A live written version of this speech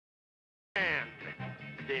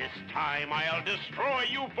This time I'll destroy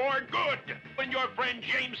you for good, and your friend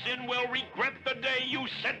Jameson will regret the day you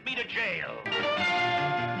sent me to jail.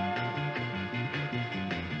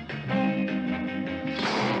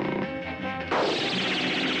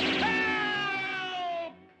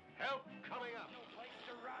 Help! Help coming up. No place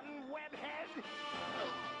to run, webhead.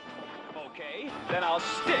 Okay, then I'll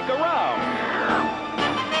stick around.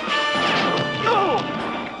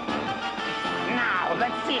 Now,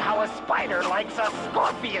 let's see how a spider likes a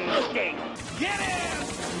scorpion sting. Get in!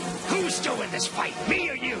 Who's doing this fight, me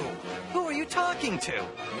or you? Who are you talking to?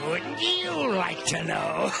 Wouldn't you like to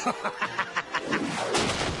know?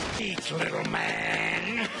 Eat, little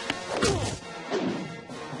man.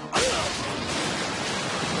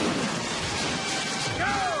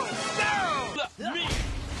 Me!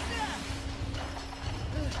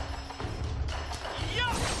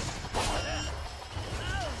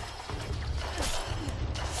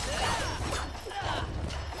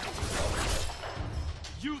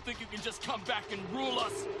 You think you can just come back and rule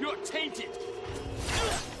us? You're tainted!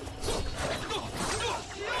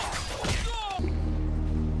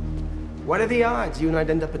 What are the odds you and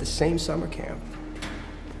I'd end up at the same summer camp?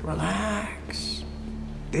 Relax.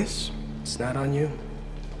 It's not on you.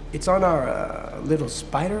 It's on our little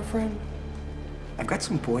spider friend. I've got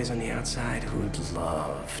some boys on the outside who'd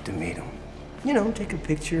love to meet him. You know, take a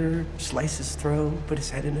picture, slice his throat, put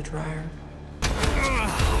his head in a dryer.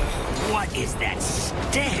 What is that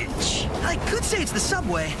stench? I could say it's the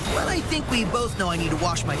subway, but I think we both know I need to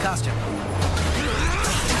wash my costume.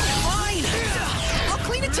 Fine! I'll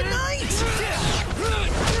clean it tonight!